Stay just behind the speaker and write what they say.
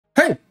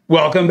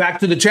Welcome back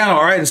to the channel.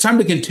 All right, it's time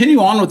to continue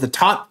on with the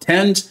top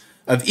 10s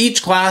of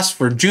each class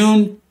for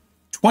June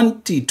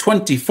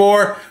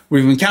 2024.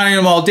 We've been counting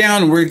them all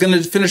down. We're going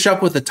to finish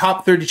up with the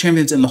top 30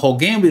 champions in the whole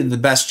game. We did the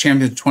best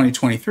champions of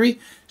 2023,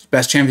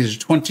 best champions of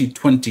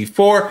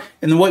 2024.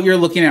 And then what you're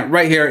looking at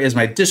right here is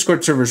my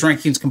Discord servers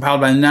rankings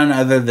compiled by none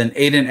other than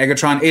Aiden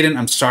Egatron. Aiden,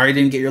 I'm sorry I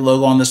didn't get your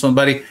logo on this one,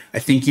 buddy. I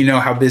think you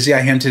know how busy I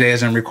am today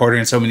as I'm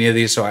recording so many of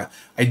these. So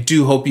I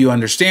do hope you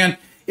understand.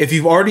 If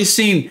you've already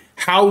seen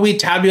how we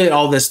tabulate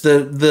all this,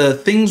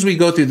 the things we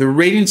go through, the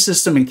rating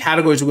system and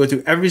categories we go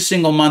through every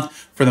single month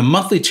for the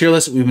monthly tier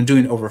list that we've been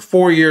doing over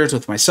 4 years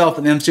with myself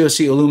and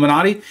MCoC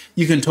Illuminati,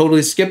 you can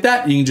totally skip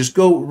that and you can just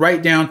go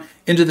right down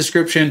into the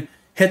description,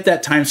 hit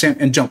that timestamp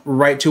and jump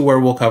right to where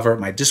we'll cover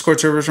my Discord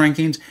servers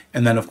rankings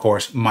and then of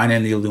course mine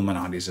and the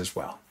Illuminati's as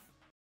well.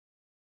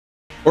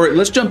 All right,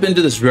 let's jump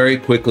into this very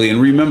quickly. And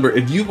remember,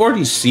 if you've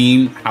already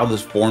seen how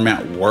this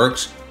format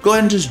works, go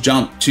ahead and just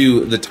jump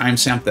to the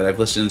timestamp that I've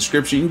listed in the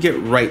description. You can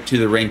get right to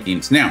the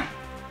rankings. Now,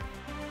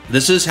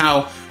 this is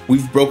how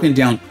we've broken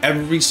down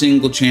every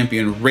single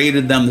champion,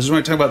 rated them. This is when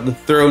I talk about the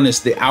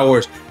thoroughness, the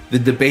hours, the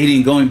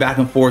debating, going back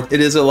and forth.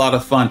 It is a lot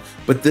of fun,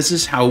 but this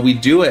is how we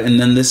do it. And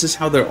then this is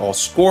how they're all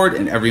scored.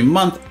 And every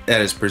month that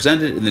is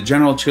presented in the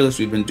general tier list.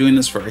 We've been doing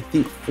this for, I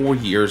think, 4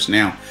 years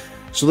now.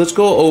 So let's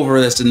go over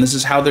this, and this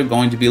is how they're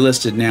going to be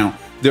listed now.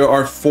 There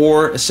are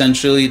four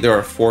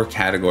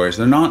categories.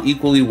 They're not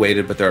equally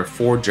weighted, but there are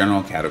 4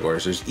 general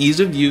categories. There's ease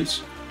of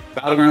use,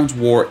 battlegrounds,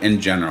 war, and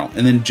general.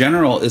 And then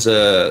general is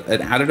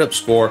an added up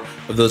score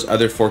of those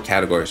other 4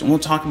 categories. And we'll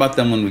talk about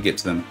them when we get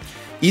to them.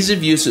 Ease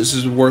of use, this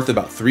is worth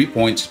about 3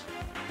 points.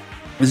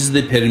 This is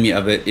the epitome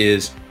of it,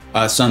 is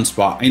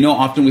Sunspot. I know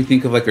often we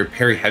think of like our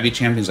parry heavy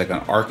champions, like an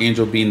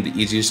Archangel being the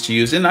easiest to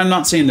use. And I'm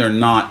not saying they're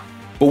not,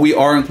 but we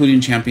are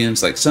including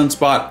champions like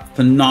Sunspot,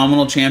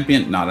 phenomenal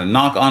champion, not a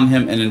knock on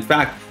him. And in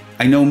fact,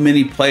 I know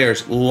many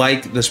players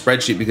like the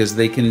spreadsheet because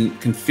they can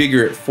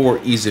configure it for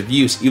ease of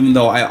use, even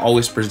though I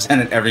always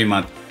present it every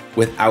month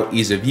without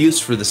ease of use.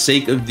 For the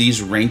sake of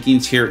these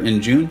rankings here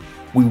in June,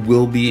 we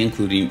will be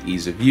including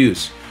ease of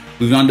use.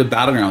 Moving on to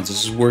Battlegrounds,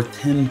 this is worth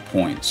 10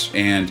 points.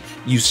 And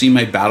you see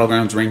my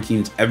Battlegrounds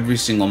rankings every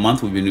single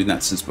month. We've been doing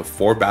that since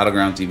before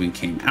Battlegrounds even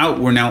came out.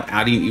 We're now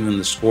adding even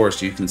the scores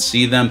so you can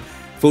see them.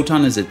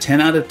 Photon is a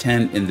 10 out of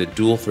 10 in the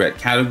dual threat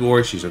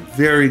category. She's a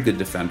very good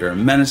defender, a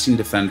menacing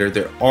defender.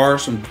 There are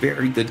some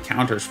very good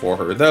counters for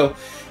her though.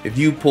 If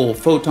you pull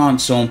Photon,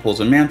 someone pulls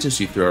a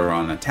Mantis, you throw her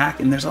on attack,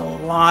 and there's a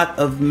lot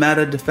of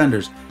meta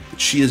defenders that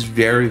she is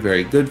very,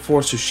 very good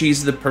for. So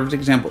she's the perfect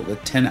example of a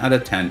 10 out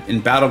of 10 in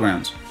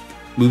Battlegrounds.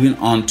 Moving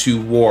on to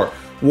War.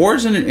 War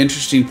is in an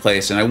interesting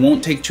place, and I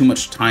won't take too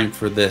much time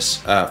for this,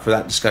 for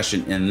that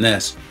discussion in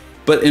this.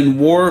 But in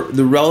War,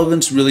 the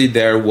relevance really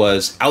there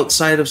was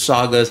outside of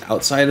sagas,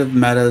 outside of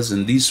metas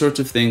and these sorts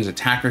of things,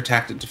 attacker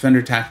tactic,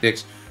 defender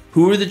tactics,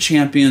 who are the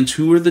champions,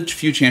 who are the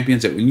few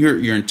champions that when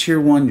you're in tier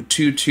 1,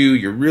 you're 2,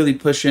 you're really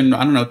pushing,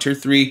 I don't know, tier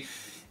 3,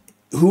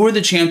 who are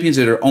the champions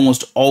that are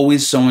almost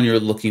always someone you're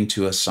looking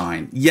to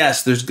assign?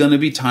 Yes, there's going to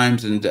be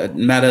times and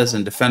metas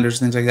and defenders,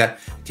 things like that,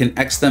 can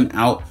X them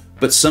out.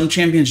 But some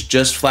champions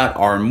just flat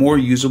are more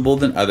usable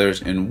than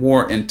others in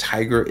War, and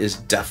Tiger is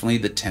definitely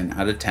the 10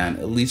 out of 10,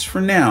 at least for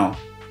now,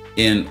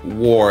 in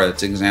War.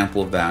 That's an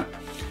example of that.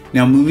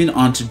 Now moving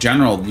on to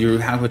General, you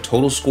have a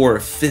total score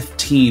of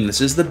 15.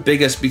 This is the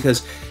biggest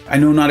because I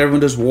know not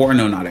everyone does War, I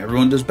know not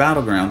everyone does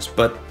Battlegrounds,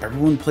 but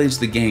everyone plays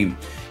the game.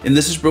 And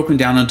this is broken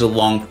down into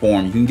long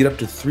form. You can get up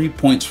to 3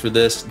 points for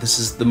this. This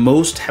is the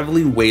most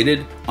heavily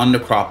weighted on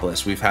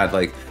Necropolis. We've had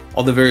like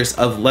all the various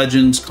of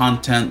Legends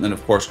content, then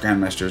of course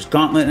Grandmaster's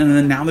Gauntlet, and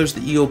then now there's the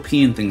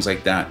EOP and things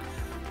like that.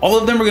 All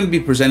of them are going to be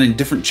presenting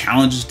different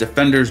challenges,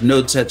 defenders,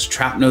 node sets,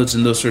 trap nodes,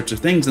 and those sorts of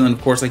things. And then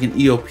of course, like in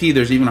EOP,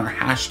 there's even our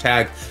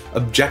hashtag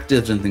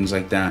objectives and things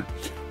like that.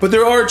 But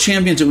there are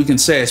champions that we can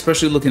say,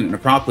 especially looking at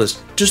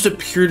Necropolis, just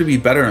appear to be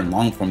better in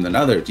long form than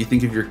others. You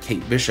think of your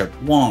Kate Bishop,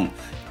 Wong,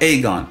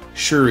 Aegon,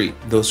 Shuri,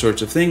 those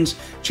sorts of things.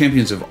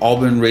 Champions have all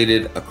been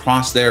rated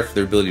across there for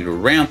their ability to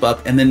ramp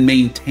up and then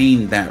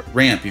maintain that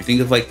ramp. You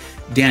think of like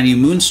Dani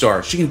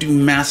Moonstar, she can do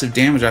massive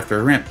damage after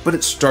a ramp, but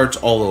it starts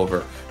all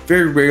over.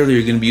 Very rarely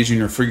you're going to be using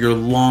her for your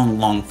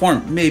long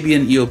form, maybe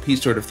an EOP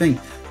sort of thing,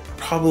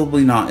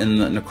 probably not in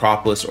the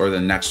Necropolis or the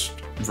next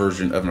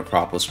version of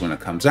Necropolis when it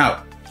comes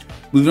out.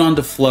 Moving on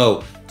to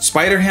Flow.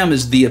 Spider-Ham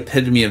is the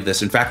epitome of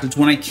this. In fact, it's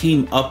when I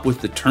came up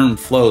with the term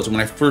flows, when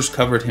I first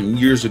covered him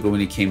years ago when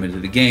he came into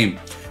the game.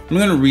 I'm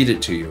going to read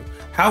it to you.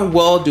 How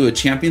well do a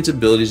champion's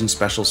abilities and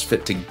specials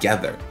fit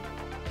together?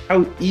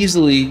 How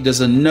easily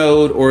does a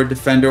node or a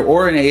defender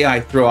or an AI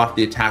throw off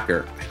the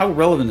attacker? How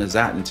relevant is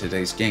that in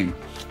today's game?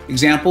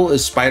 Example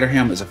is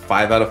Spider-Ham is a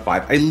 5 out of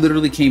 5. I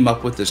literally came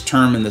up with this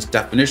term and this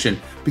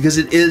definition because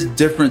it is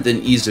different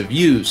than ease of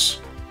use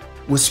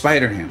with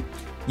Spider-Ham.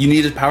 You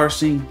need his power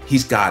sting,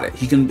 he's got it.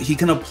 He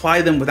can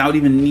apply them without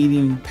even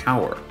needing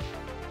power.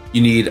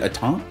 You need a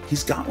taunt,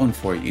 he's got one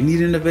for you. You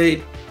need an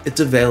evade,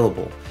 it's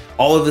available.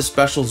 All of the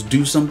specials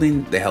do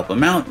something, they help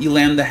him out. You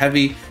land the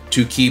heavy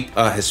to keep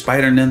his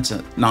spider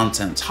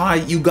nonsense high.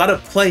 You gotta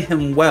play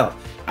him well.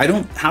 I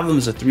don't have him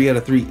as a 3 out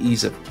of 3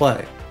 ease of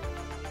play.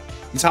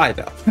 He's high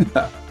though.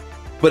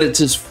 But it's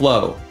his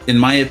flow, in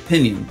my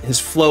opinion, his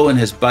flow and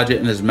his budget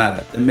and his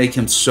meta that make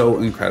him so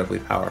incredibly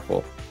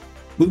powerful.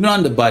 Moving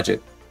on to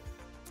budget.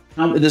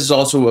 This is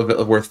also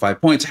worth 5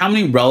 points. How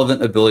many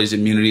relevant abilities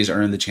and immunities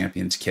are in the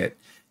champion's kit?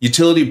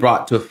 Utility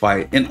brought to a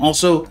fight, and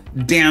also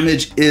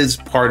damage is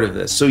part of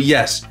this. So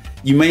yes,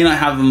 you may not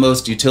have the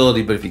most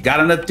utility, but if you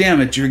got enough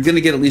damage, you're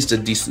gonna get at least a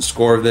decent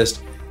score of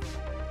this.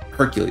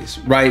 Hercules,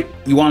 right?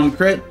 You want him to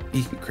crit?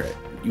 He can crit.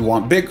 You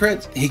want big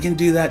crits? He can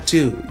do that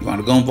too. You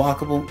want to go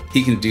unblockable?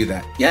 He can do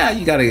that. Yeah,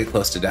 you got to get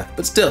close to death,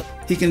 but still,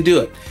 he can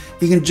do it.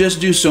 He can just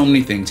do so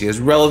many things. He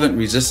has relevant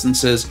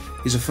resistances.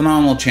 He's a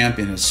phenomenal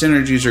champion. His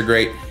synergies are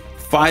great.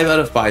 5 out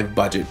of 5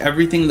 budget.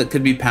 Everything that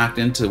could be packed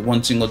into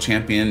one single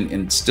champion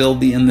and still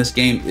be in this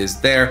game is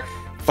there.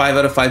 5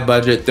 out of 5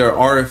 budget. There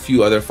are a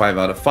few other 5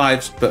 out of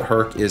 5s, but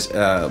Herc is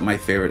my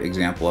favorite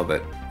example of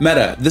it.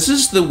 Meta, this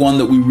is the one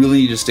that we really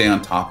need to stay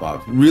on top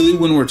of. Really,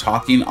 when we're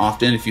talking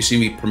often, if you see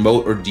me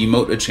promote or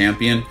demote a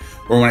champion,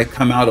 or when I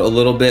come out a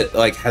little bit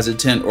like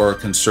hesitant or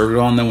conservative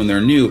on them when they're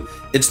new,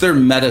 it's their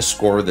meta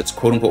score that's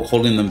quote unquote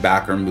holding them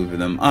back or moving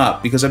them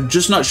up, because I'm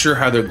just not sure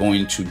how they're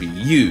going to be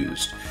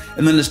used.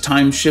 And then as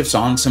time shifts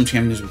on, some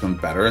champions become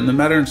better in the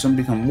meta and some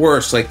become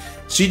worse. Like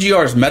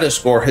CGR's meta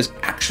score has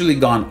actually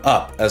gone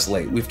up as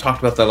late. We've talked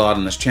about that a lot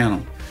on this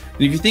channel.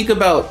 And if you think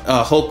about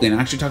Hulkling,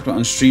 I actually talked about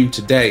on stream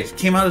today, he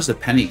came out as a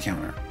penny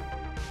counter.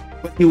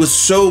 But he was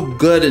so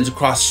good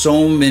across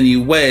so many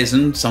ways,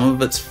 and some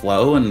of it's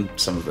flow and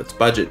some of it's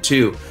budget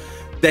too,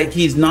 that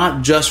he's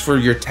not just for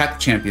your tech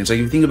champions. Like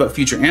if you think about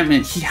future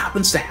Ant-Man, he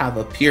happens to have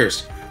a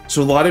Pierce.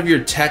 So a lot of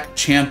your tech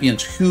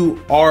champions who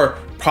are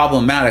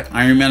problematic,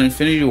 Iron Man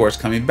Infinity War is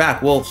coming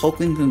back. Well,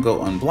 Hulkling can go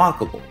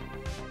unblockable.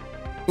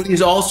 But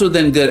he's also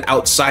then good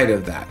outside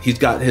of that. He's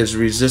got his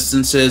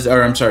resistances,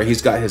 or I'm sorry,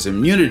 he's got his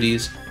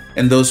immunities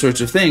and those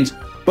sorts of things.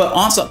 But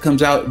Onslaught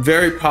comes out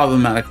very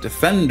problematic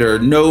defender,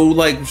 no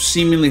like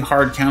seemingly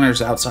hard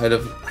counters outside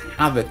of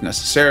Havoc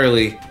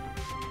necessarily,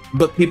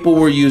 but people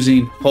were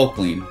using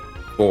Hulkling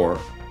for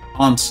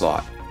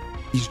Onslaught.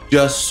 He's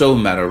just so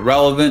meta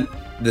relevant.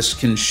 This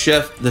can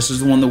shift. This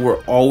is the one that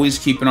we're always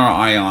keeping our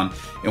eye on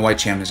and why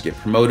champions get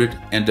promoted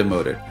and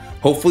demoted.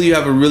 Hopefully you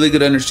have a really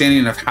good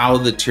understanding of how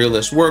the tier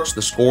list works,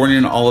 the scoring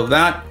and all of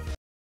that.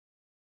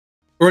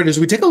 All right, as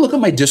we take a look at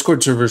my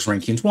Discord server's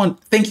rankings, one,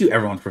 thank you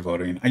everyone for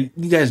voting.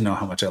 You guys know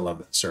how much I love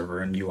that server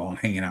and you all and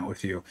hanging out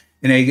with you.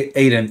 And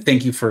Aiden,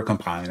 thank you for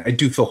compiling. I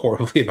do feel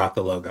horribly about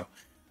the logo.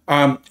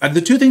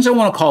 The two things I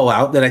want to call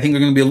out that I think are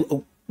going to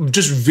be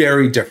just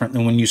very different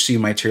than when you see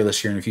my tier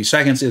list here in a few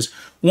seconds is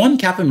one,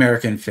 Cap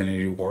America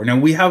Infinity War. Now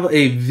we have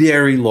a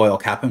very loyal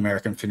Cap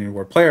America Infinity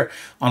War player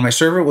on my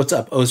server. What's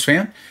up, O's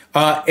fan?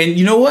 And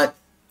you know what?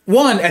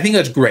 One, I think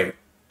that's great.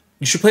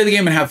 You should play the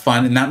game and have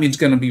fun, and that means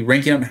going to be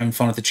ranking up and having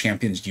fun with the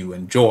champions you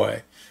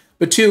enjoy.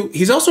 But two,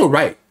 he's also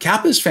right.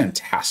 Cap is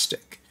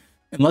fantastic,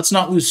 and let's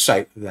not lose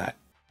sight of that.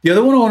 The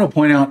other one I want to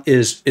point out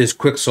is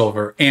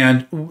Quicksilver,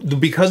 and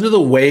because of the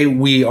way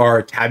we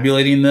are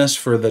tabulating this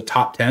for the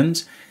top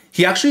 10s,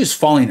 he actually is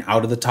falling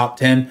out of the top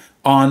 10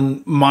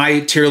 on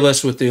my tier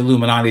list with the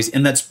Illuminatis,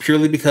 and that's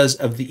purely because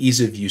of the ease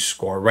of use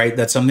score, right?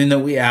 That's something that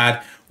we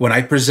add when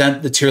I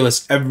present the tier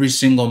list every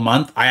single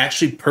month. I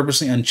actually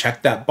purposely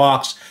uncheck that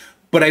box,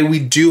 but we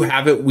do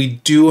have it. We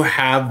do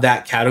have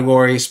that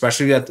category,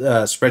 especially that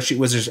Spreadsheet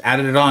Wizards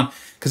added it on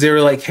because they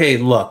were like, hey,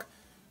 look,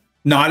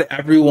 not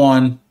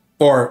everyone,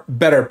 or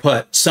better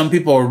put, some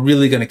people are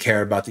really going to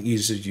care about the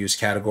ease of use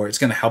category. It's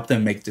going to help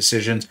them make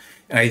decisions.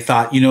 And I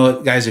thought, you know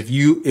what, guys, if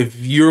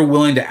you're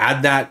willing to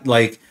add that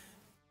like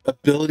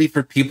ability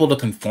for people to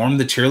conform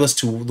the tier list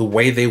to the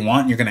way they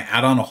want, and you're going to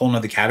add on a whole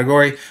nother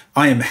category,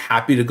 I am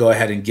happy to go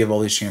ahead and give all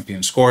these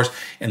champion scores.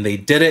 And they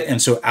did it.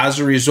 And so as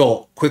a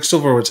result,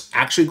 Quicksilver was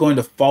actually going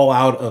to fall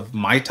out of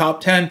my top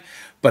 10,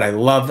 but I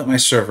love that my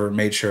server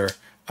made sure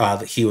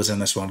that he was in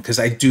this one because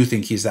I do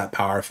think he's that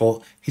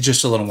powerful. He's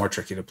just a little more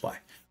tricky to play.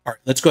 All right,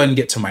 let's go ahead and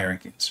get to my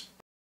rankings.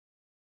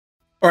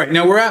 All right,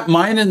 now we're at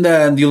mine and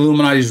the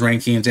Illuminati's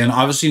rankings, and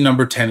obviously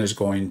number 10 is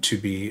going to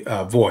be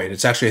Void.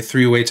 It's actually a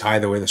 3-way tie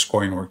the way the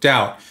scoring worked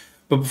out.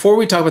 But before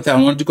we talk about that,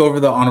 I wanted to go over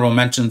the honorable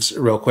mentions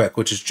real quick,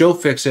 which is Joe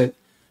Fixit,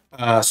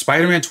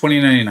 Spider-Man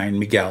 2099,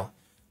 Miguel,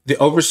 the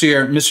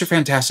Overseer, Mr.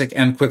 Fantastic,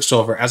 and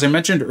Quicksilver. As I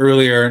mentioned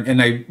earlier,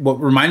 and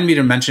what reminded me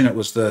to mention it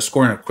was the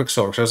scoring of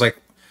Quicksilver. So I was like,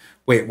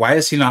 wait, why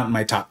is he not in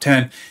my top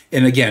 10?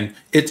 And again,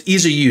 it's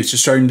ease of use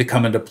is starting to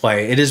come into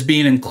play. It is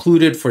being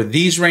included for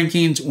these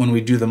rankings when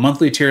we do the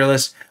monthly tier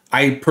list.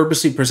 I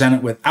purposely present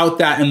it without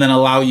that and then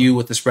allow you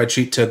with the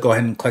spreadsheet to go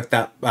ahead and click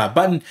that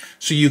button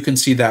so you can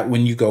see that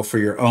when you go for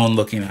your own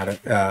looking at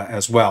it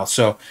as well.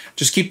 So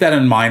just keep that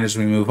in mind as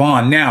we move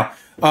on. Now,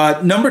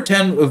 number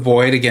 10,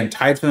 Void, again,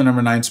 tied for the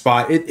number 9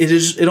 spot.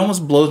 It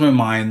almost blows my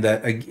mind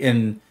that,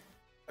 again,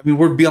 I mean,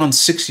 we're beyond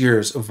 6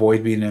 years of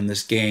Void being in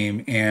this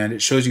game, and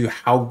it shows you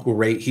how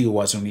great he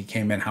was when he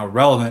came in, how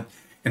relevant,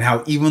 and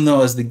how even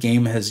though as the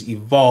game has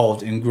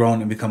evolved and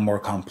grown and become more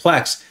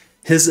complex,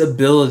 his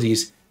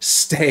abilities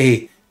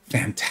stay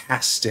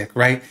fantastic,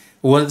 right?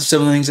 One of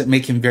some of the things that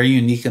make him very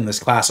unique in this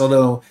class,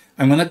 although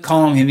I'm going to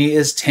call him, and he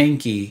is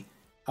tanky.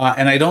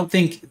 And I don't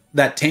think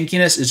that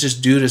tankiness is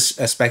just due to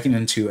speccing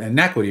into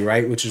inequity,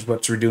 right? Which is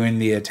what's redoing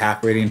the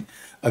attack rating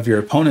of your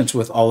opponents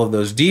with all of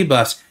those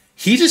debuffs.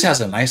 He just has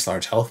a nice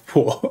large health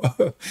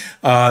pool.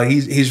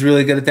 He's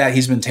really good at that.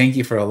 He's been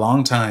tanky for a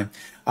long time.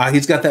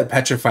 He's got that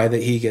petrify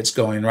that he gets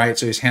going, right?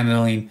 So he's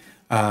handling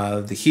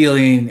the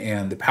healing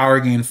and the power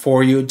gain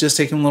for you. It just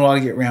takes him a little while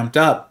to get ramped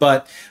up.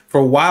 But for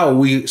a while,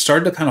 we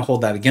started to kind of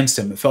hold that against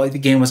him. It felt like the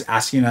game was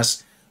asking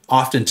us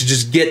often to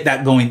just get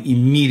that going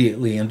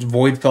immediately, and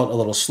Void felt a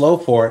little slow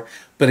for it.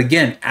 But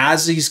again,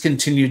 as he's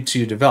continued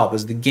to develop,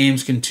 as the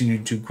games continue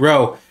to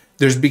grow,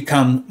 there's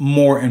become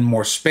more and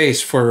more space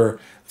for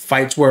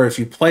fights where if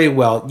you play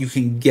well, you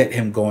can get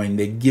him going.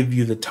 They give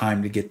you the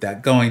time to get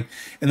that going.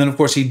 And then, of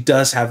course, he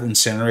does have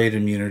Incinerate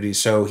immunity,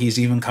 so he's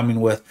even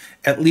coming with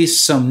at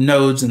least some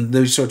nodes and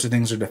those sorts of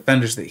things or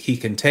defenders that he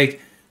can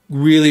take.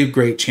 Really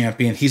great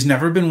champion. He's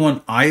never been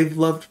one I've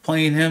loved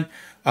playing him,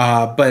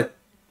 but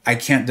I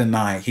can't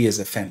deny he is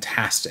a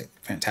fantastic,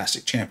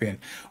 fantastic champion.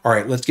 All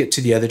right, let's get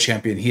to the other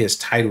champion he is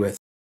tied with.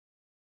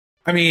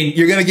 I mean,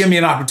 you're going to give me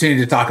an opportunity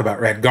to talk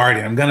about Red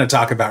Guardian. I'm going to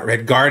talk about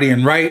Red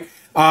Guardian, right?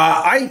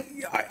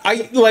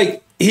 I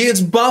like,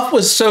 his buff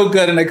was so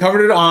good, and I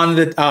covered it on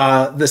the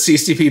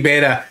CCP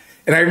beta,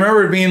 and I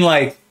remember being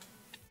like,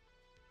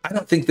 I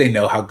don't think they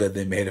know how good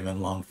they made him in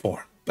long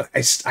form, but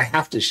I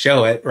have to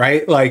show it,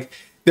 right? Like,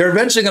 they're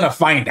eventually going to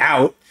find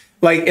out.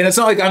 Like, and it's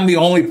not like I'm the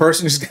only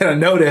person who's going to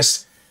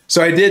notice.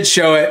 So I did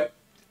show it,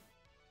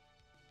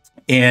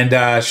 and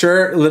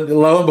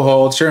lo and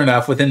behold, sure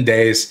enough, within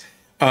days,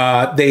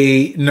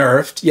 they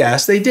nerfed.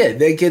 Yes, they did.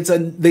 They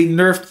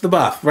nerfed the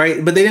buff,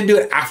 right? But they didn't do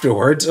it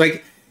afterwards.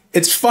 Like,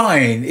 it's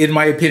fine, in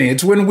my opinion.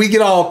 It's when we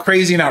get all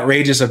crazy and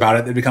outrageous about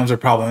it that becomes a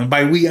problem. And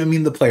by we, I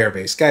mean the player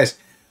base. Guys,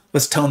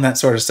 let's tone that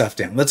sort of stuff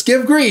down. Let's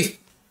give grief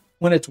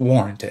when it's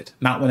warranted,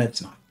 not when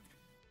it's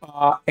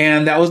not.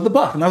 And that was the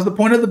buff, and that was the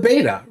point of the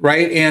beta,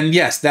 right? And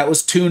yes, that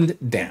was tuned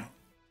down.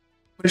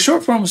 But the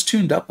short form was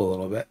tuned up a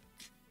little bit.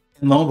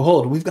 And lo and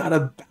behold, we've got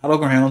a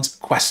Battlegrounds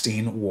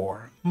questing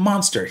war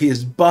monster. He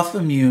is buff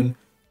immune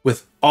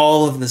with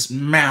all of this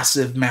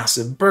massive,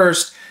 massive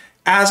burst.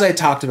 As I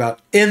talked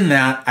about in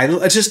that,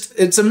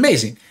 it's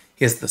amazing.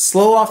 He has the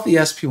slow off the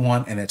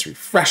SP1, and it's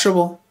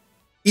refreshable,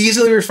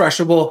 easily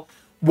refreshable,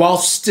 while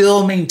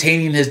still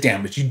maintaining his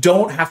damage. You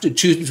don't have to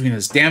choose between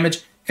his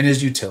damage and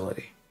his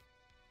utility.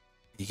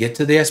 You get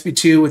to the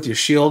SP2 with your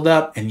shield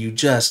up, and you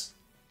just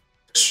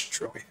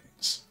destroy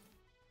things.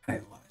 I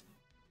love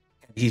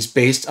it. He's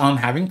based on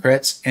having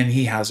crits, and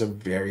he has a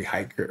very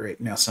high crit rate.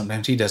 Now,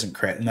 sometimes he doesn't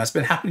crit, and that's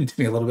been happening to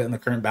me a little bit in the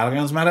current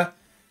Battlegrounds meta,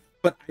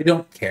 but I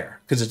don't care,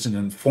 because it's an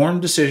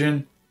informed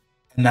decision,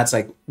 and that's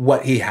like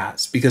what he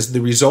has, because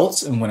the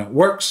results and when it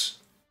works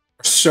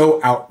are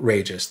so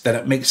outrageous that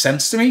it makes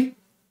sense to me,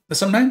 but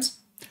sometimes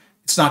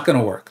it's not going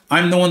to work.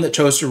 I'm the one that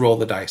chose to roll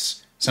the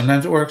dice.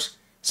 Sometimes it works,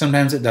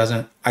 sometimes it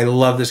doesn't. I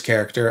love this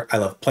character. I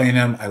love playing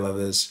him. I love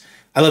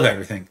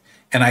everything.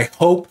 And I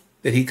hope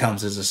that he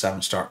comes as a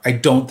 7-star. I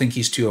don't think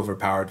he's too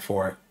overpowered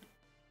for it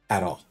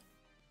at all.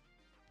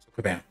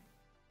 So, kabam.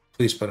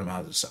 Please put him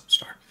out as a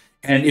 7-star.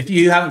 And if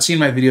you haven't seen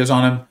my videos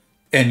on him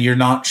and you're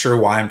not sure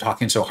why I'm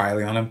talking so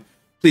highly on him,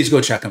 please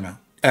go check him out.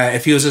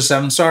 If he was a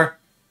 7-star,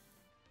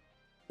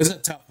 it's a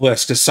tough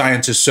list because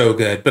science is so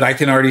good, but I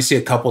can already see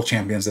a couple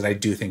champions that I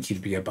do think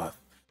he'd be above.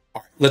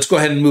 All right, let's go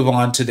ahead and move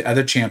on to the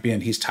other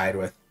champion he's tied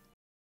with.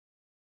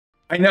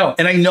 I know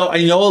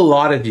a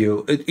lot of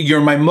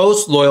you're my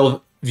most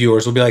loyal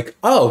viewers will be like,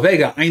 oh,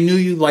 Vega, I knew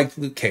you liked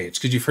Luke Cage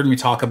because you've heard me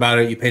talk about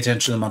it. You pay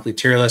attention to the monthly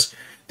tier list,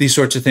 these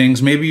sorts of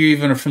things. Maybe you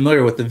even are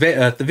familiar with the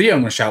video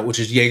I'm going to shout, which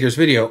is Jaeger's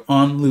video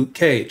on Luke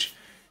Cage.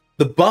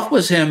 The buff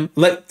was him.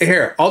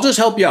 Here, I'll just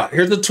help you out.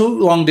 Here's the too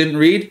long didn't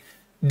read.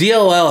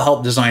 DLL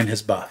helped design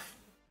his buff.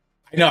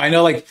 I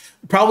know, like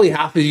probably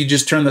half of you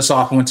just turned this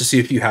off and went to see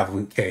if you have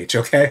Luke Cage,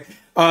 okay?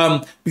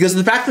 Because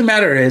the fact of the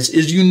matter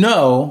is you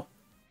know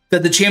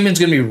that the champion's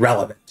going to be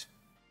relevant.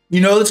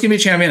 You know that's going to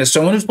be a champion. As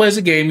someone who plays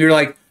the game, you're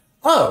like,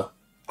 oh,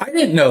 I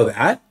didn't know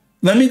that.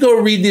 Let me go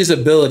read these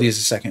abilities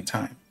a second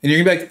time. And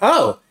you're going to be like,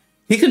 oh,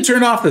 he can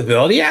turn off the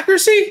ability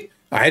accuracy?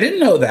 I didn't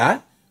know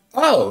that.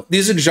 Oh,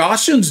 these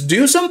exhaustions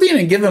do something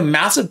and give him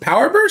massive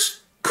power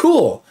burst?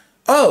 Cool.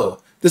 Oh,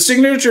 the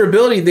signature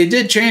ability, they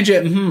did change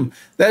it.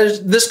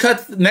 This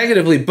cut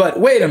negatively,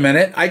 but wait a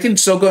minute. I can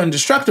still go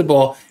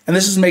indestructible, and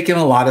this is making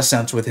a lot of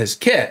sense with his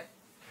kit.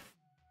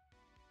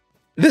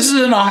 This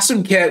is an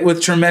awesome kit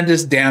with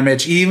tremendous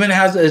damage. He even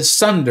has a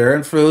Sunder,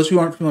 and for those who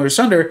aren't familiar with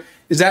Sunder,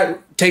 is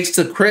that takes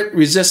the crit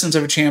resistance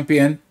of a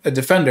champion, a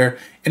defender,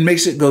 and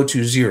makes it go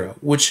to 0,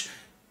 which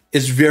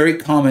is very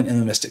common in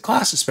the Mystic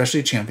class,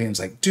 especially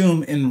champions like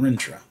Doom and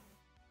Rintra.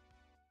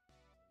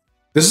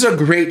 This is a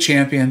great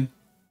champion.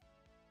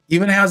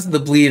 Even has the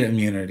bleed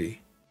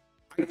immunity.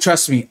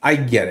 Trust me, I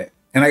get it.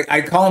 And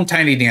I call him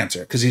Tiny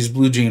Dancer because he's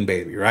Blue Jean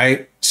Baby,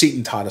 right?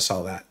 Seaton taught us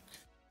all that.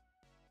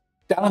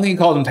 I don't think he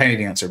called him Tiny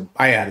Dancer.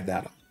 I added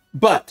that on.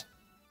 But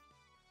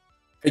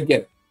I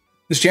get it.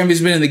 This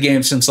champion's been in the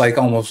game since like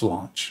almost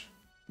launch.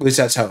 At least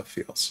that's how it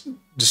feels.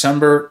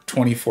 December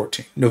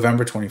 2014,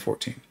 November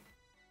 2014.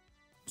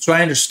 So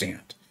I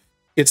understand.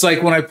 It's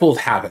like when I pulled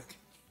Havoc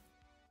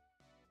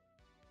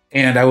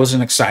and I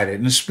wasn't excited.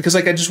 And it's because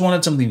like I just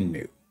wanted something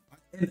new.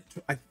 And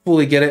I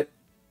fully get it.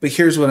 But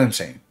here's what I'm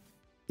saying.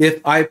 If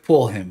I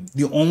pull him,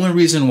 the only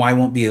reason why I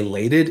won't be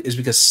elated is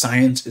because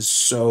science is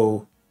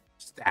so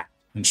stacked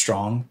and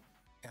strong.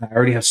 And I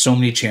already have so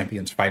many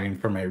champions fighting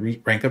for my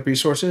rank up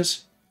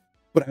resources.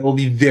 But I will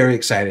be very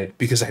excited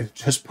because I've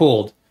just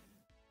pulled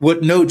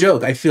what, no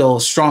joke, I feel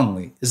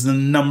strongly is the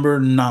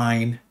number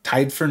 9,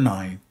 tied for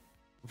 9,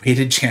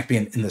 rated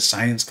champion in the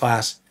science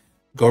class.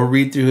 Go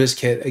read through his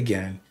kit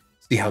again,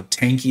 see how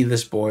tanky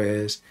this boy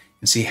is,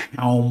 and see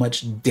how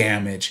much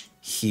damage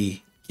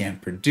he can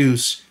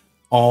produce,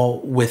 all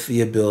with the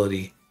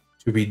ability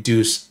to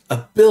reduce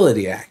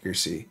ability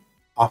accuracy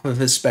off of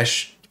his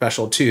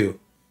special 2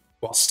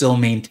 while still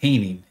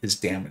maintaining his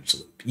damage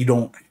loop. You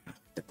don't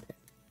have to pick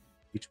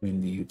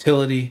between the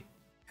utility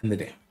and the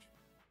damage.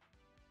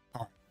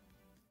 All right.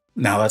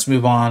 Now let's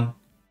move on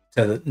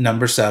to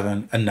number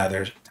 7,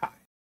 another tie.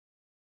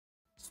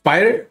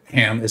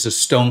 Spider-Ham is a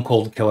stone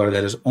cold killer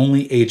that has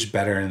only aged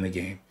better in the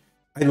game.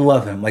 I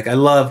love him. Like I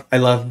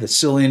love the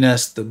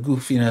silliness, the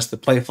goofiness, the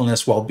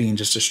playfulness while being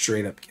just a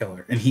straight up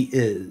killer. And he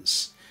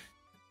is.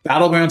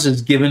 Battlegrounds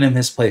has given him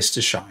his place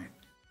to shine.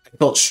 I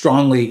felt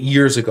strongly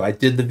years ago. I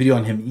did the video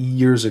on him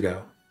years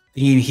ago.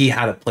 He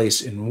had a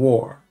place in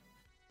war.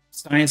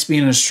 Science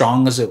being as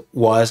strong as it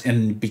was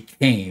and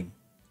became,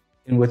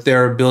 and with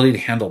their ability to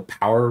handle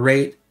power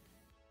rate,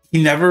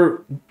 he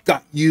never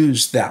got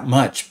used that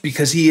much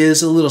because he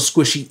is a little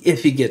squishy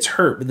if he gets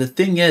hurt. But the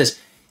thing is,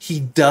 he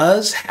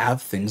does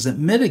have things that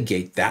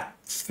mitigate that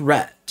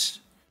threat,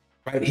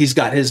 right? He's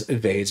got his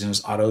evades and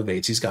his auto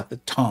evades. He's got the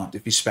taunt.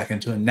 If you spec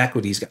into a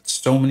Nequity, he's got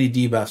so many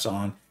debuffs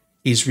on,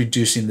 he's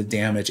reducing the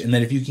damage. And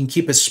then if you can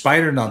keep his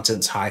spider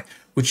nonsense high,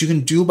 which you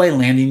can do by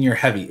landing your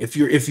heavy. If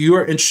you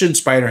are interested in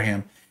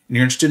Spider-Ham and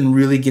you're interested in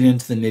really getting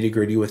into the nitty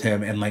gritty with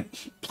him and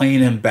like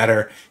playing him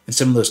better in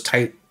some of those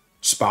tight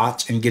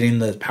spots and getting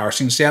the power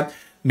string stab,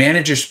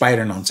 manage your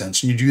spider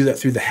nonsense. And you do that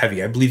through the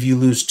heavy. I believe you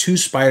lose 2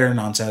 spider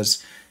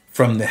nonsense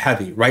from the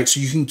heavy, right? So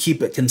you can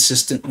keep it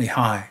consistently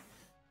high.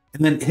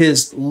 And then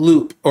his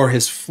loop or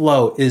his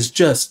flow is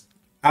just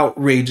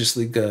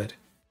outrageously good.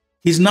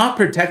 He's not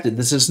protected.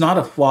 This is not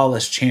a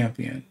flawless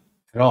champion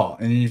at all.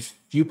 And if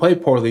you play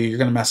poorly, you're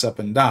going to mess up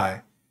and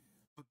die.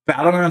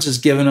 Battlegrounds has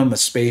given him a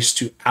space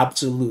to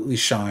absolutely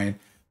shine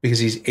because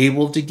he's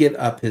able to get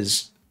up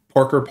his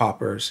porker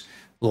poppers,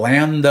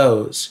 land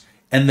those,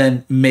 and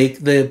then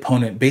make the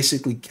opponent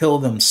basically kill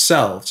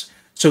themselves.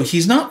 So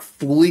he's not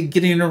fully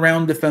getting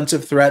around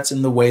defensive threats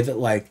in the way that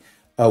like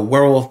a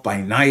Werewolf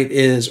by Night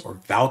is, or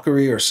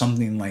Valkyrie or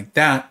something like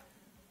that.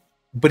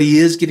 But he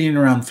is getting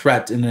around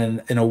threats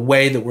in a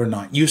way that we're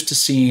not used to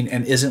seeing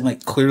and isn't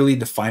like clearly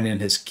defined in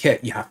his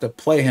kit. You have to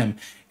play him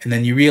and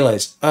then you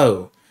realize,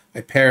 oh, I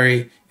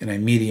parry and I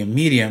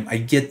medium, I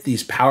get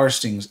these power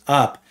stings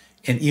up.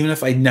 And even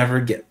if I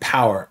never get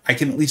power, I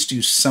can at least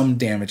do some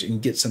damage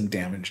and get some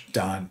damage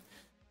done.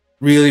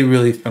 Really,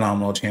 really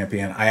phenomenal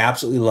champion. I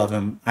absolutely love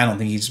him. I don't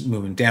think he's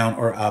moving down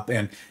or up.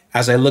 And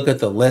as I look at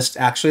the list,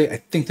 actually, I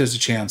think there's a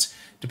chance,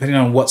 depending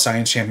on what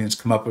science champions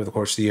come up over the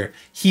course of the year,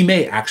 he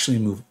may actually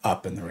move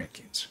up in the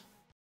rankings.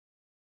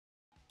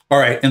 All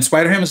right, and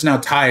Spider-Ham is now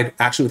tied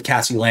actually with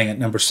Cassie Lang at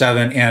number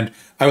 7. And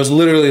I was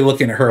literally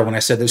looking at her when I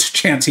said there's a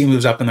chance he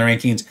moves up in the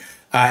rankings.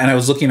 And I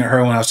was looking at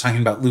her when I was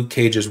talking about Luke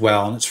Cage as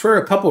well. And it's for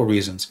a couple of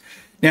reasons.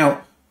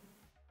 Now,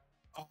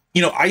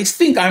 you know, I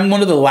think I'm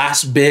one of the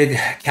last big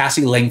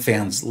Cassie Lang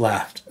fans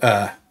left.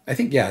 I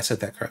think, yeah, I said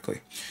that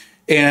correctly.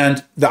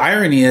 And the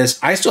irony is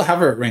I still have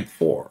her at rank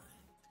 4.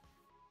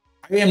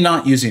 I am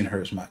not using her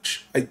as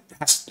much.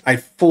 I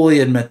fully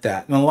admit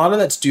that. And a lot of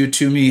that's due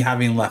to me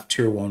having left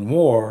Tier 1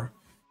 War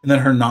and then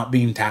her not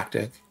being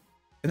tactic.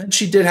 And then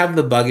she did have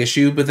the bug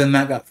issue, but then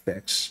that got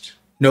fixed.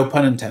 No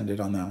pun intended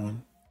on that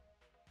one.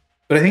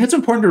 But I think it's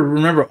important to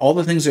remember all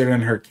the things that are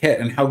in her kit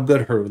and how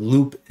good her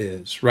loop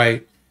is,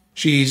 right?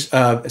 She's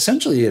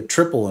essentially a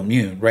triple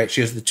immune, right?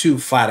 She has the 2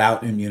 flat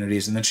out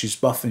immunities and then she's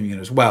buff immune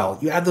as well.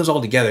 You add those all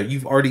together,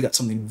 you've already got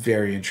something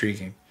very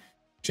intriguing.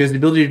 She has the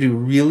ability to do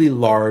really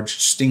large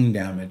sting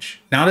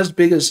damage. Not as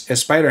big as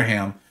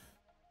Spider-Ham,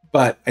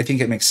 but I think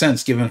it makes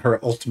sense given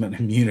her ultimate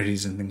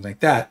immunities and things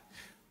like that.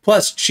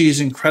 Plus, she's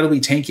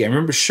incredibly tanky. I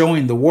remember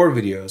showing the war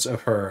videos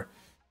of her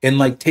and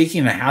like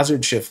taking a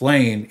hazard shift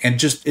lane and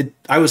just,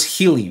 I was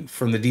healing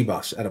from the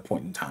debuffs at a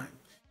point in time.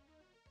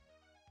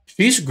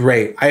 She's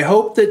great. I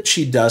hope that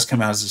she does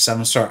come out as a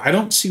 7-star. I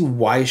don't see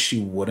why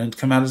she wouldn't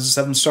come out as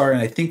a 7-star.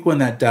 And I think when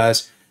that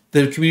does,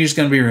 the community is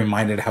going to be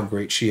reminded how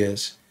great she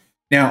is.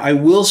 Now, I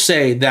will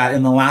say that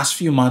in the last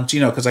few months,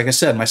 you know, because like I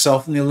said,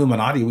 myself and the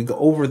Illuminati, we go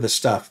over this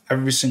stuff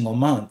every single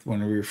month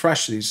when we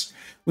refresh these.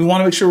 We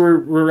want to make sure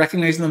we're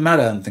recognizing the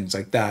meta and things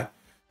like that.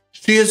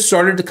 She has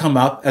started to come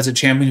up as a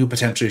champion who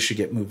potentially should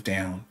get moved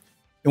down.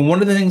 And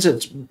one of the things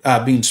that's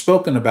being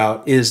spoken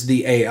about is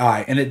the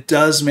AI, and it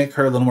does make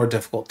her a little more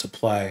difficult to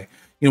play.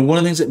 You know, one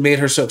of the things that made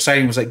her so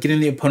exciting was like getting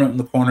the opponent in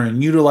the corner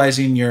and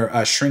utilizing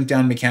your shrink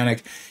down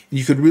mechanic. And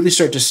you could really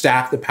start to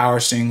stack the power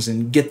stings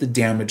and get the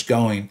damage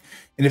going.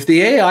 And if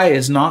the AI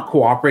is not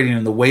cooperating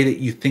in the way that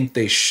you think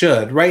they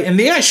should, right? And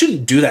the AI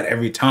shouldn't do that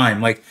every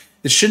time. Like,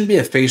 it shouldn't be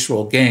a face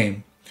roll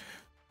game.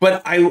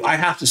 But I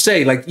have to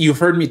say, like, you've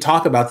heard me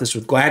talk about this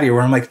with Gladiator,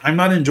 where I'm like, I'm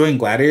not enjoying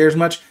Gladiator as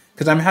much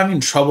because I'm having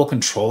trouble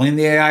controlling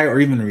the AI or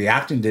even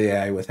reacting to the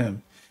AI with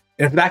him.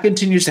 And if that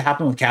continues to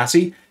happen with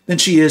Cassie, then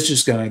she is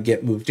just going to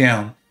get moved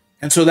down.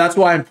 And so that's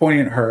why I'm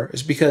pointing at her,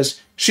 is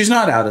because she's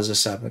not out as a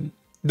 7.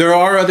 There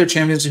are other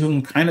champions who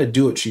can kind of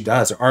do what she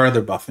does. There are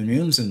other buff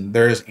immunes, and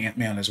there is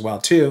Ant-Man as well,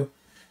 too.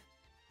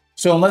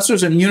 So unless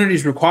there's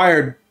immunities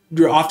required,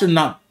 you're often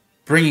not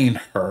bringing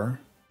her.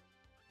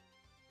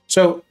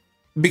 So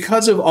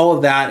because of all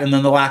of that, and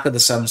then the lack of the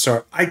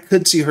 7-star, I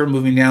could see her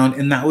moving down,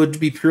 and that would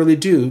be purely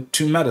due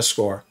to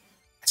Metascore.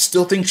 I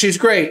still think she's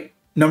great.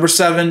 Number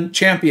 7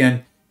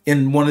 champion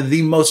in one of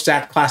the most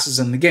stacked classes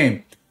in the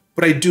game.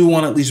 But I do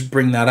want to at least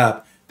bring that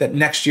up, that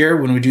next year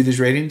when we do these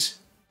ratings,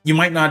 you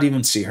might not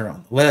even see her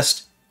on the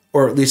list,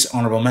 or at least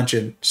honorable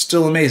mention.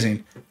 Still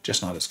amazing,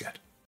 just not as good.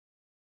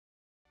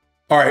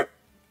 All right,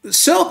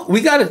 Silk,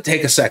 we got to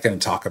take a second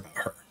and talk about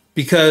her,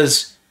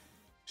 because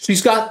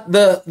she's got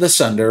the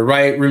Sunder,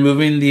 right?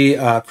 Removing the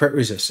crit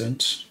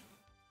resistance.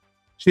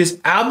 She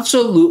has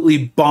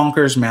absolutely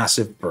bonkers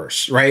massive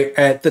bursts, right?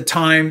 At the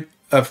time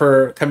of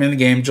her coming in the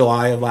game,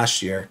 July of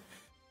last year,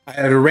 I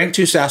had a rank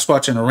 2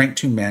 Sasquatch and a rank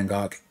 2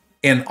 MCoC.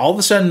 And all of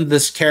a sudden,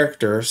 this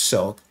character,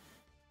 Silk,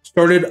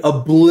 started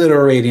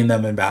obliterating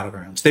them in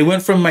Battlegrounds. They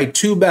went from my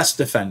 2 best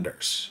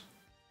defenders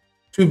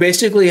to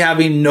basically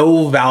having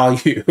no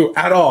value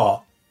at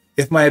all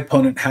if my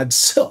opponent had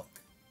Silk.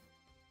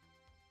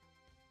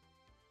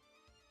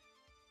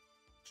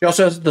 She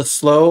also has the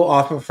slow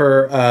off of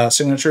her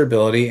signature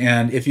ability,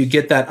 and if you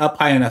get that up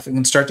high enough, it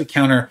can start to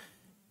counter.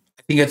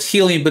 I think it's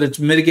healing, but it's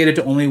mitigated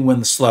to only win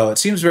the slow. It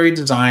seems very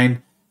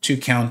designed to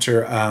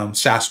counter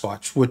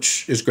Sasquatch,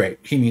 which is great.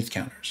 He needs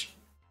counters.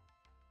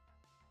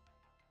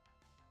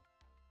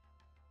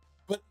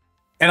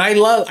 And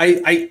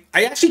I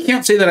actually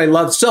can't say that I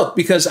love Silk,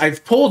 because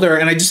I've pulled her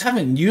and I just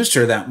haven't used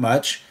her that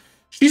much.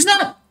 She's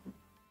not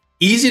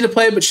easy to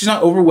play, but she's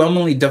not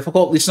overwhelmingly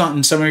difficult, at least not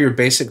in some of your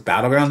basic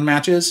Battleground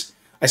matches.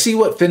 I see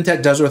what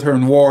Fintech does with her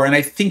in War, and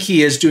I think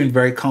he is doing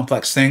very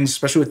complex things,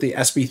 especially with the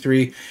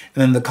SB3 and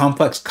then the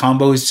complex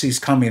combos he's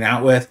coming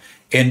out with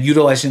and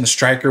utilizing the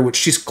Striker, which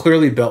she's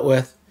clearly built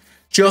with.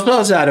 She also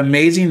has that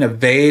amazing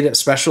evade,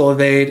 special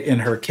evade in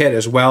her kit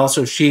as well,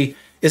 so she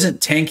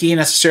isn't tanky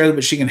necessarily,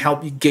 but she can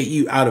help you get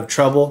you out of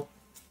trouble.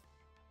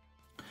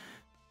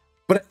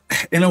 But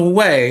in a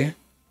way,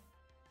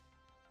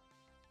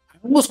 I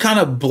almost kind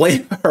of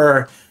blame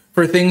her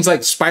for things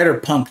like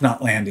Spider-Punk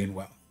not landing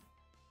well.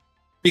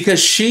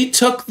 Because she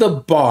took the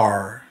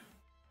bar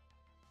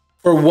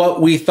for what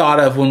we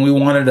thought of when we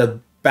wanted a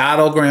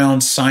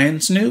Battleground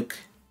science nuke,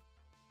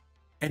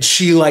 and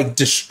she like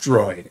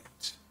destroyed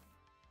it.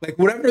 Like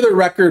whatever the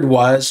record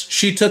was,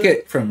 she took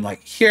it from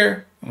like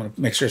here, I'm gonna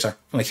make sure, sorry,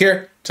 from like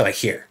here to like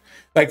here.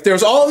 Like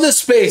there's all of this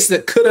space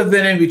that could have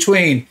been in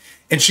between,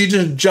 and she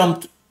just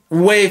jumped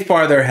way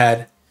farther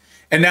ahead.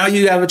 And now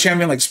you have a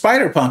champion like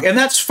Spider-Punk, and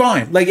that's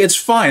fine. Like it's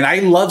fine. I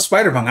love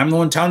Spider-Punk. I'm the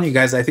one telling you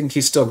guys I think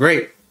he's still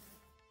great.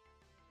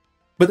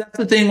 But that's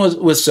the thing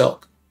with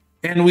Silk.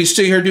 And we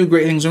see her do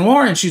great things in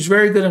War, and she's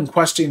very good in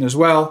questing as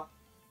well.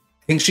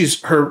 I think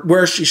she's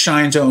where she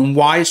shines and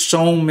why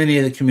so many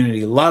of the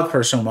community love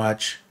her so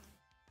much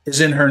is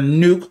in her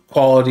nuke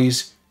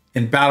qualities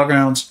in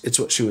Battlegrounds. It's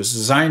what she was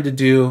designed to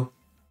do.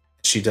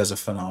 She does a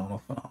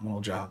phenomenal,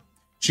 phenomenal job.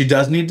 She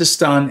does need to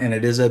stun, and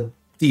it is a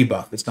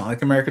debuff. It's not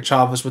like America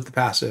Chavez with the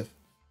passive.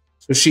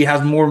 So she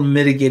has more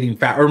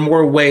mitigating or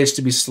more ways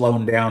to be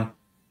slowed down.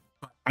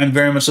 I'm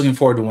very much looking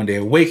forward to one day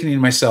awakening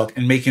myself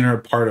and making her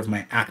a part of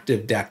my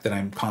active deck that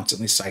I'm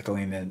constantly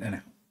cycling in and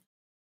out.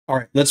 All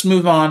right, let's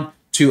move on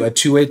to a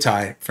 2-way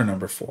tie for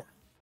number 4.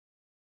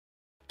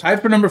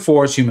 Tied for number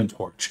 4 is Human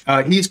Torch.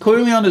 He's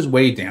clearly on his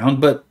way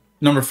down, but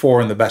number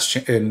 4 in the best,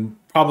 and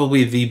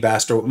probably the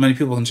best, or what many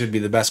people consider to be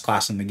the best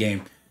class in the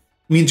game,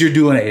 means you're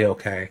doing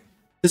A-okay.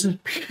 This is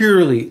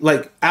purely,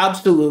 like,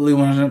 absolutely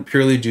 100%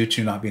 purely due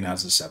to not being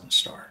as a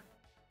 7-star,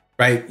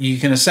 right? You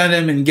can ascend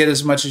him and get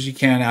as much as you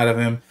can out of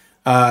him.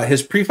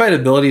 His pre-fight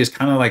ability is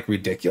kind of like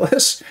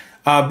ridiculous,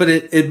 but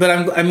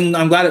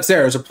I'm glad it's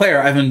there. As a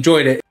player, I've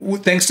enjoyed it.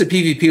 Thanks to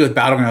PvP with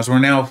Battlegrounds,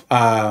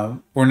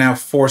 we're now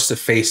forced to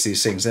face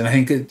these things, and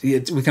I think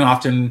we can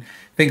often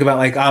think about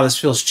like, oh, this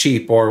feels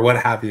cheap or what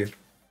have you.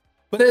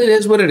 But it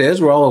is what it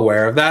is. We're all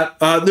aware of that.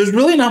 There's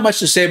really not much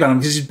to say about him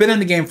because he's been in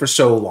the game for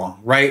so long,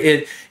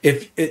 right?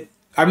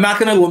 I'm not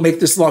going to make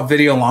this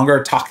video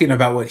longer talking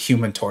about what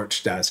Human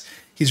Torch does.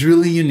 He's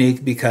really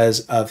unique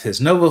because of his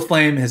Nova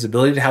Flame, his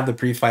ability to have the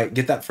pre-fight,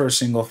 get that first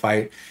single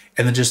fight,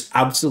 and then just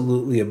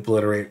absolutely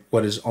obliterate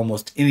what is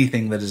almost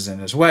anything that is in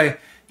his way.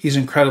 He's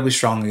incredibly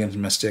strong against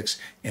Mystics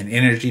and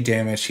energy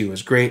damage. He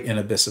was great in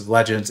Abyss of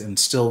Legends and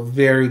still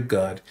very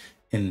good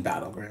in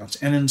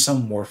Battlegrounds and in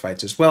some war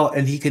fights as well.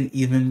 And he can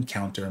even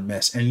counter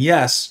miss. And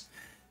yes,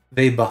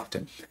 They buffed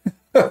him.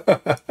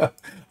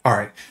 All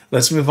right,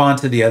 let's move on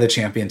to the other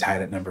champion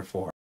tied at number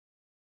 4.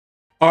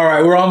 All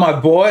right, we're on my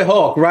boy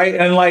Hulk, right?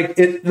 And like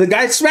the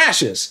guy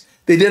smashes.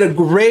 They did a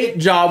great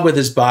job with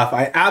his buff.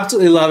 I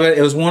absolutely love it.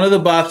 It was one of the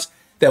buffs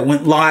that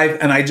went live,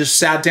 and I just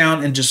sat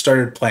down and just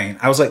started playing.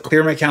 I was like,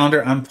 clear my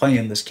calendar. I'm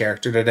playing this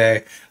character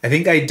today. I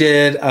think I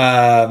did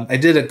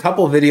a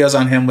couple of videos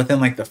on him within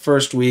like the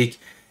first week.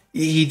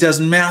 He does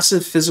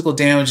massive physical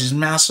damage. He's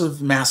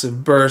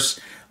massive bursts.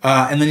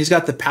 And then he's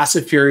got the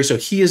passive fury. So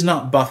he is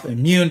not buff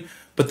immune,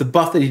 but the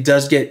buff that he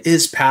does get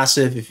is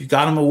passive. If you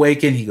got him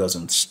awakened, he goes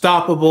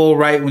unstoppable,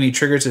 right? When he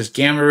triggers his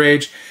gamma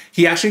rage,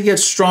 he actually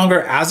gets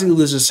stronger as he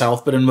loses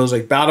health. But in those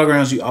like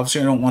battlegrounds, you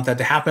obviously don't want that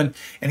to happen.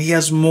 And he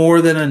has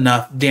more than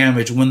enough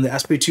damage. When the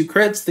SP2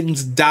 crits,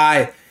 things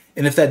die.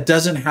 And if that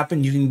doesn't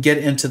happen, you can get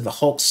into the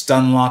Hulk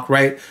stun lock,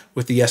 right,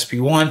 with the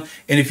SP1.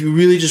 And if you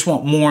really just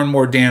want more and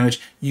more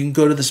damage, you can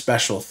go to the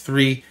special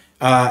 3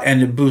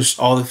 and it boosts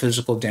all the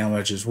physical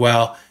damage as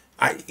well.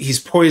 He's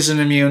poison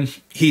immune.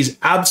 He's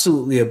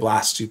absolutely a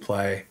blast to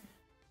play.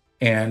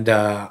 And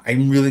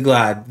I'm really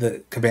glad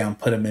that Kabam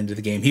put him into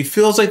the game. He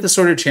feels like the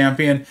sort of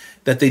champion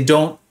that they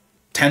don't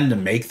tend to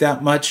make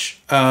that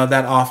much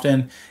that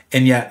often.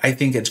 And yet I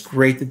think it's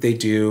great that they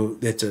do.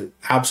 It's an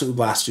absolute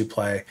blast to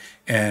play.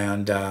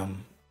 And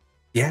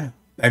yeah,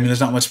 I mean, there's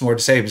not much more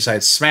to say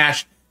besides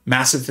smash,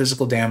 massive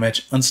physical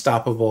damage,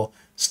 unstoppable,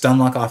 stun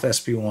lock off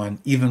SP1,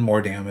 even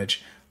more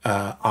damage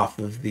off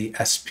of the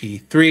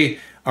SP3.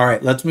 All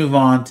right, let's move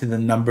on to the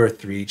number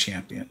 3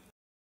 champion.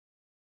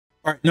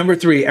 All right, number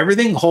 3,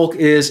 everything Hulk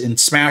is in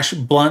Smash,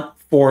 blunt,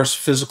 force,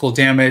 physical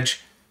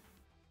damage.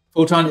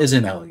 Photon is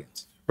in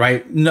elegance,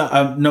 right?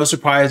 No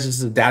surprise, this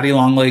is the Daddy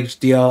Longlegs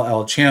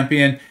DLL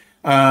champion.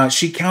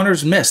 She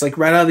counters miss, like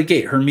right out of the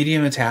gate. Her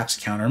medium attacks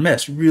counter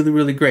miss. Really,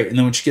 really great. And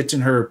then when she gets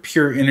in her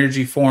pure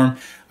energy form,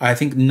 I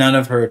think none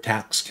of her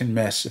attacks can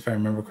miss, if I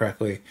remember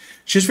correctly.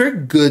 She has very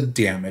good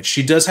damage.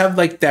 She does have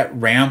like that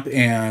ramp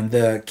and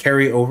the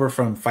carry over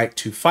from fight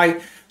to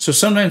fight. So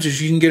sometimes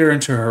if you can get her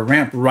into her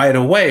ramp right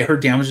away, her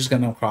damage is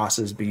going to come across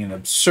as being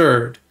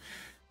absurd.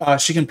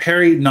 She can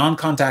parry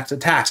non-contact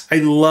attacks. I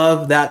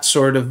love that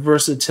sort of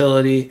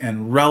versatility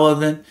and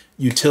relevant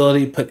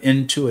utility put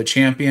into a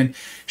champion.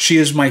 She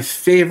is my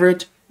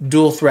favorite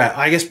dual threat.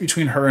 I guess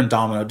between her and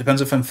Domino.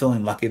 Depends if I'm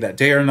feeling lucky that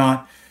day or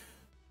not.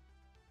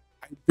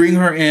 I bring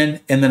her in,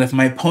 and then if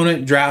my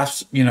opponent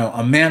drafts, you know,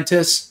 a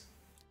Mantis,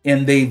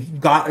 and they've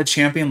got a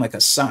champion like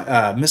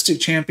a Mystic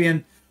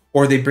champion,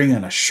 or they bring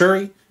in a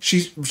Shuri,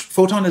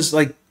 Photon is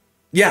like,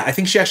 yeah, I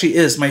think she actually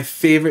is my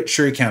favorite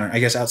Shuri counter, I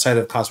guess, outside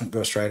of Cosmic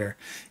Ghost Rider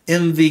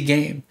in the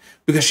game,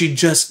 because she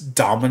just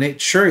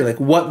dominates Shuri. Like,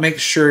 what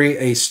makes Shuri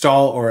a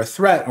stall or a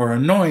threat or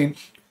annoying,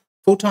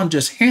 Photon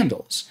just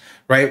handles,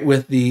 right?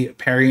 With the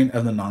parrying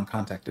of the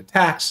non-contact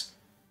attacks.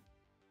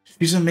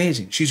 She's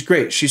amazing. She's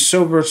great. She's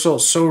so versatile,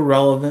 so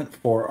relevant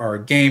for our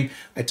game.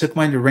 I took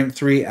mine to rank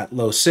 3 at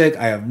low sig.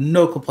 I have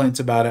no complaints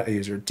about it. I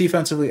use her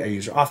defensively. I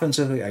use her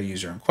offensively. I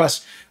use her in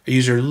quest. I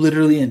use her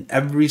literally in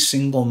every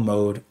single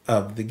mode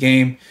of the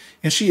game.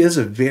 And she is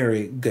a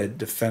very good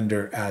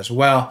defender as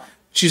well.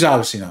 She's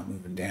obviously not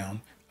moving down,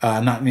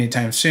 not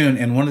anytime soon.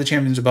 And one of the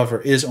champions above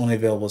her is only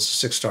available as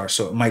a 6-star,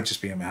 so it might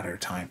just be a matter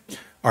of time.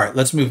 All right,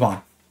 let's move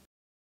on.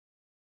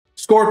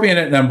 Scorpion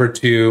at number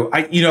 2.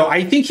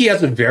 I think he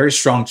has a very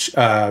strong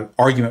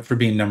argument for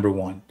being number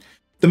 1.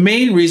 The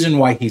main reason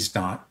why he's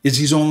not is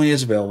he's only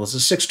as available as a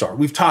 6-star.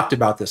 We've talked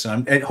about this,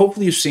 and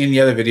hopefully you've seen the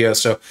other videos,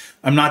 so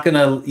I'm not going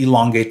to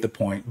elongate the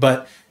point.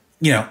 But,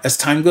 you know, as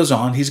time goes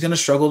on, he's going to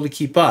struggle to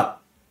keep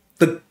up.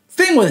 The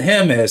thing with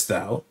him is,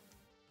 though,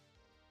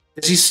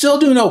 is he's still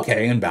doing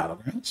okay in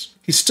Battlegrounds.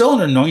 He's still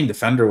an annoying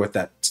defender with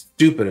that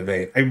stupid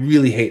evade. I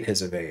really hate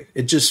his evade.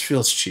 It just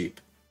feels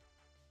cheap.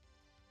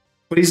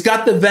 But he's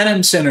got the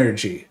Venom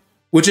synergy,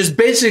 which is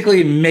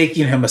basically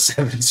making him a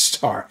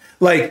 7-star.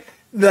 Like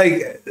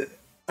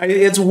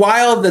it's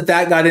wild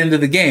that got into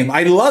the game.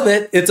 I love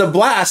it. It's a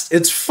blast.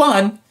 It's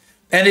fun.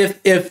 And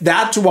if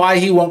that's why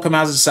he won't come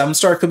out as a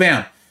 7-star,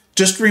 Kabam,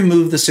 just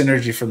remove the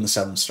synergy from the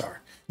 7-star.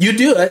 You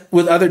do it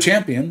with other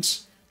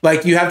champions.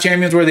 Like, you have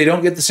champions where they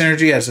don't get the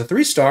synergy as a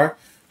 3-star.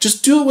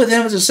 Just do it with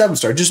him as a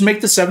 7-star. Just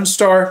make the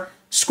 7-star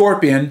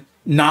Scorpion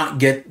not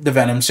get the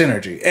Venom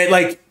synergy.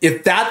 Like,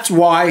 if that's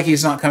why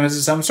he's not coming as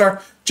a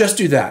 7-star, just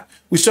do that.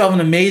 We still have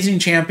an amazing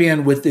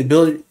champion with the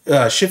ability,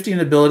 shifting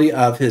ability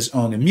of his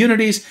own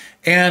immunities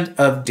and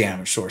of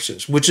damage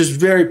sources, which is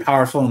very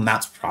powerful, and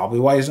that's probably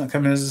why he's not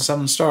coming as a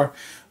 7-star.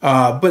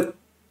 But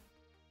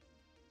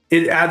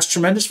it adds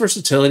tremendous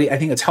versatility. I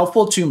think it's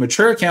helpful to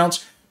mature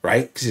accounts,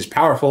 right? Because he's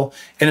powerful.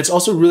 And it's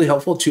also really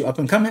helpful to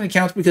up-and-coming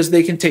accounts because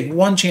they can take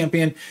one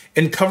champion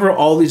and cover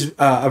all these,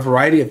 a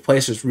variety of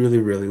places really,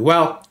 really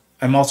well.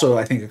 I'm also,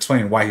 I think,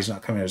 explaining why he's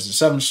not coming as a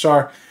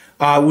 7-star.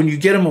 When you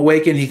get him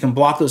awakened, he can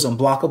block those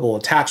unblockable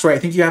attacks, right? I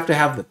think you have to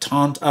have the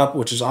taunt up,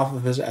 which is off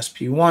of his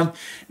SP1. And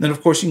then,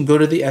 of course, you can go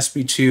to the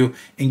SP2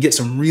 and get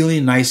some really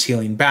nice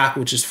healing back,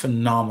 which is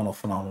phenomenal,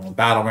 phenomenal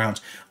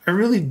battlegrounds. I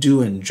really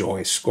do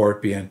enjoy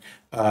Scorpion.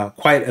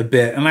 quite a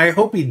bit, and I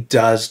hope he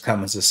does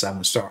come as a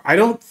 7-star. I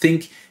don't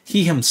think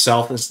he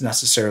himself is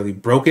necessarily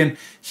broken.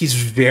 He's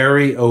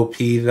very OP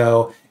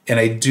though, and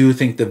I do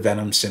think the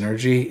Venom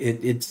synergy,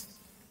 it's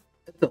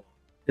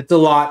a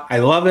lot. I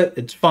love it.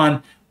 It's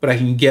fun, but I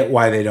can get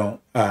why they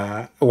don't,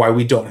 why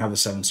we don't have a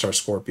 7-star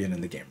Scorpion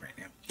in the game right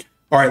now.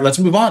 All right, let's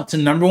move on to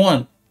number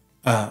 1,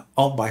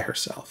 all by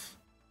herself.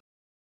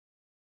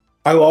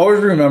 I will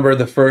always remember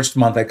the first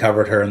month I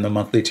covered her in the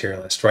monthly tier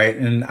list, right?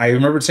 And I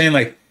remember saying,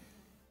 like,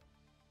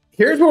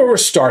 here's where we're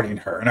starting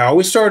her. And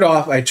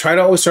I try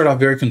to always start off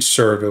very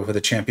conservative with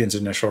the champion's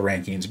initial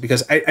rankings,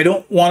 because I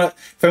don't want to,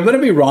 if I'm going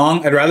to be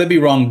wrong, I'd rather be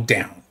wrong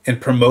down and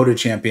promote a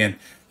champion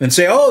than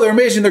say, oh, they're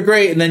amazing, they're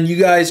great. And then you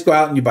guys go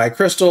out and you buy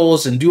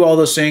crystals and do all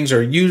those things,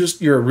 or use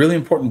your really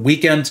important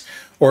weekends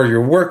or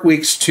your work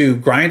weeks to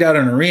grind out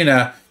an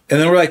arena.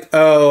 And then we're like,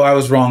 oh, I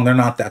was wrong. They're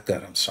not that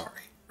good. I'm sorry.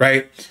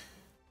 Right.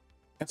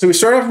 And so we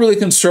start off really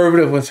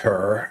conservative with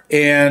her.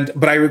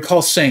 But I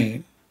recall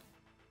saying,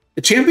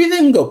 the champion that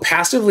can go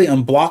passively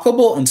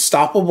unblockable,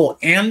 unstoppable,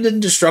 and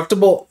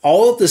indestructible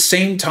all at the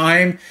same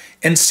time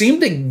and seem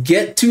to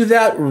get to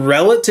that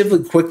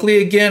relatively quickly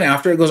again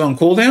after it goes on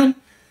cooldown,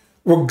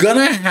 we're going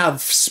to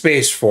have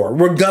space for.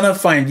 We're going to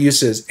find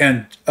uses.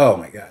 And oh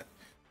my God,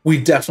 we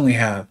definitely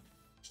have.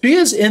 She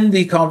is in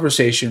the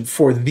conversation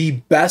for the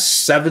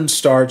best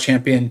 7-star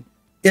champion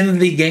in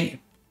the game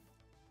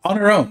on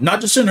her own,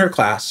 not just in her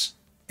class,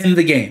 in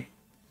the game.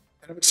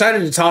 And I'm excited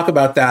to talk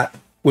about that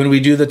when we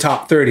do the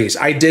top 30s.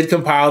 I did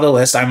compile the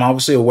list. I'm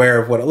obviously aware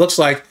of what it looks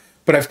like,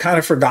 but I've kind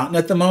of forgotten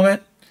at the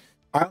moment.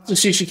 I also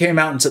see she came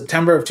out in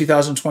September of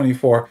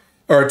 2024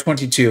 or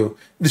 22.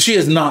 She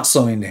is not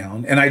slowing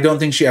down, and I don't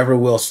think she ever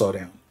will slow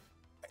down.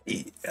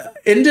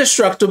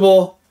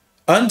 Indestructible,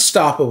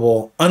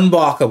 unstoppable,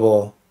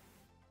 unblockable,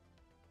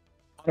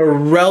 on a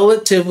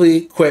relatively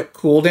quick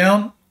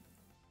cooldown,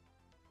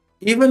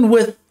 even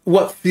with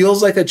what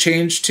feels like a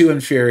change to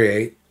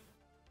Infuriate,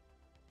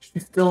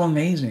 she's still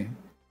amazing.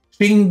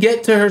 She can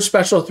get to her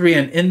special 3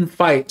 and in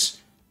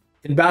fights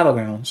in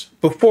battlegrounds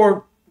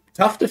before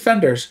tough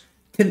defenders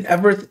can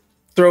ever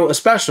throw a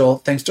special,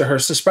 thanks to her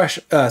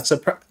suppression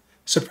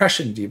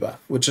debuff,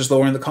 which is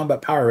lowering the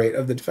combat power rate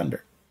of the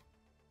defender.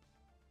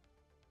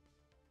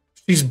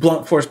 She's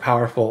blunt force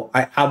powerful.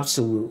 I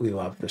absolutely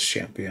love this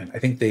champion. I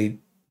think they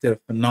did a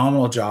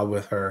phenomenal job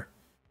with her.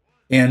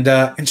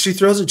 And she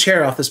throws a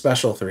chair off the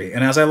special 3.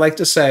 And as I like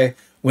to say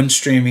when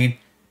streaming,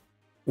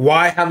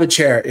 why have a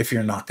chair if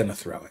you're not going to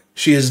throw it?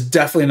 She is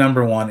definitely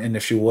number 1. And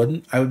if she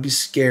wouldn't, I would be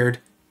scared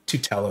to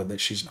tell her that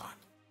she's not.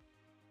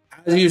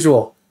 As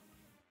usual,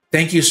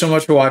 thank you so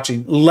much for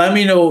watching. Let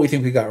me know what we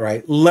think we got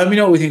right. Let me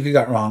know what we think we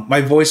got wrong.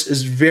 My voice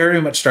is very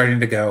much starting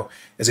to go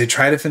as I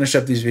try to finish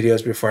up these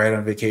videos before I head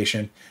on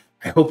vacation.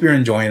 I hope you're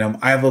enjoying them.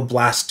 I have a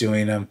blast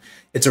doing them.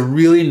 It's a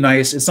really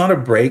nice, it's not a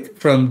break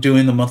from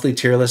doing the monthly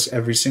tier list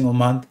every single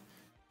month,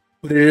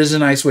 but it is a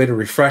nice way to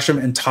refresh them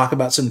and talk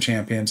about some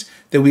champions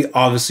that we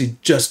obviously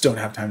just don't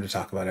have time to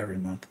talk about every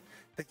month.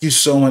 Thank you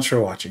so much for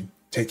watching.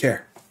 Take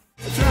care.